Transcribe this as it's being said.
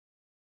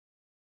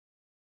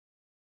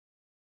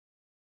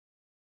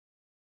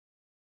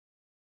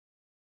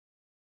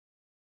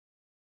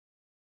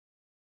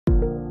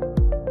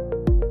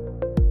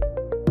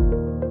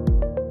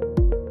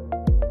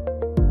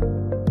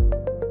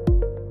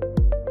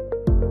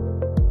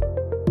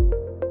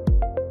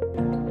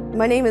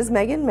My name is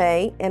Megan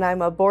May, and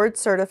I'm a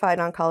board-certified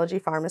oncology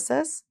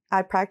pharmacist.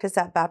 I practice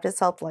at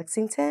Baptist Health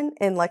Lexington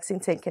in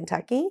Lexington,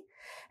 Kentucky,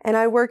 and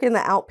I work in the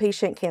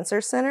outpatient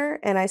cancer center,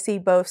 and I see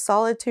both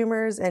solid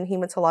tumors and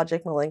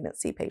hematologic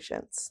malignancy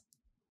patients.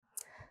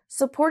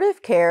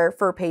 Supportive care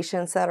for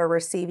patients that are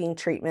receiving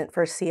treatment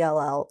for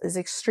CLL is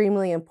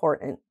extremely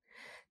important.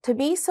 To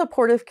me,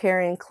 supportive care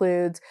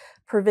includes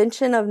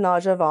prevention of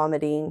nausea,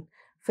 vomiting,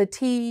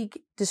 fatigue,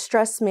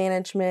 distress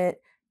management,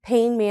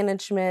 pain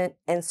management,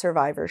 and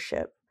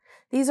survivorship.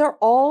 These are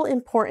all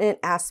important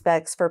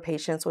aspects for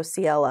patients with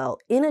CLL,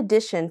 in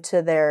addition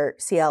to their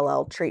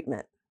CLL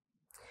treatment.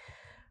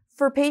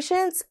 For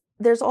patients,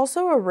 there's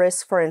also a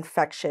risk for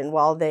infection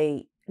while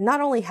they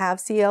not only have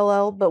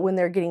CLL, but when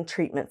they're getting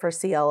treatment for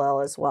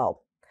CLL as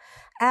well.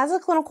 As a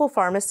clinical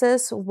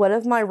pharmacist, one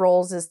of my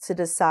roles is to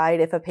decide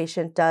if a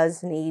patient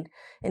does need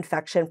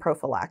infection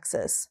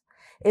prophylaxis.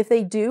 If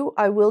they do,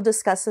 I will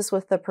discuss this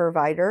with the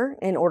provider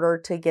in order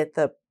to get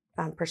the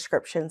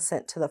prescription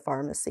sent to the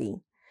pharmacy.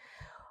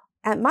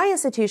 At my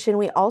institution,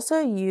 we also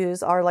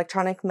use our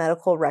electronic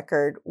medical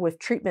record with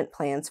treatment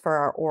plans for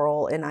our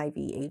oral and IV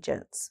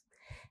agents.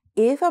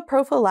 If a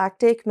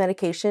prophylactic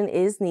medication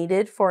is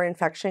needed for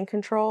infection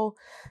control,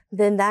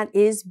 then that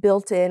is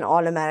built in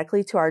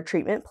automatically to our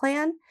treatment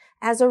plan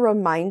as a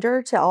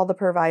reminder to all the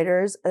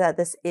providers that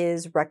this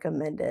is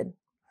recommended.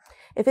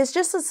 If it's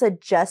just a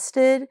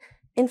suggested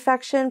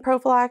infection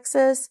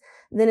prophylaxis,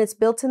 then it's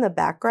built in the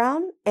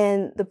background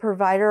and the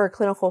provider or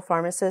clinical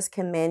pharmacist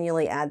can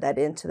manually add that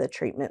into the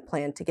treatment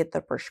plan to get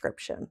the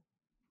prescription.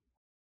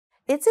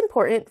 It's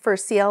important for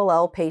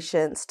CLL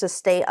patients to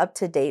stay up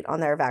to date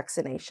on their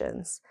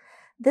vaccinations.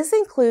 This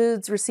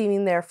includes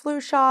receiving their flu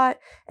shot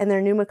and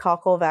their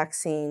pneumococcal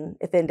vaccine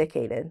if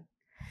indicated.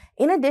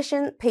 In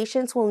addition,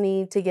 patients will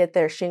need to get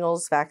their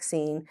shingles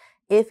vaccine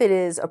if it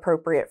is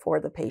appropriate for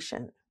the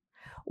patient.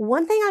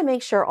 One thing I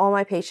make sure all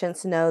my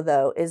patients know,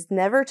 though, is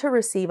never to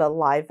receive a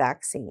live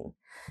vaccine.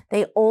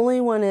 They only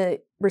want to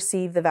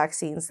receive the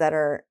vaccines that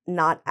are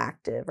not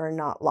active or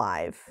not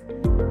live.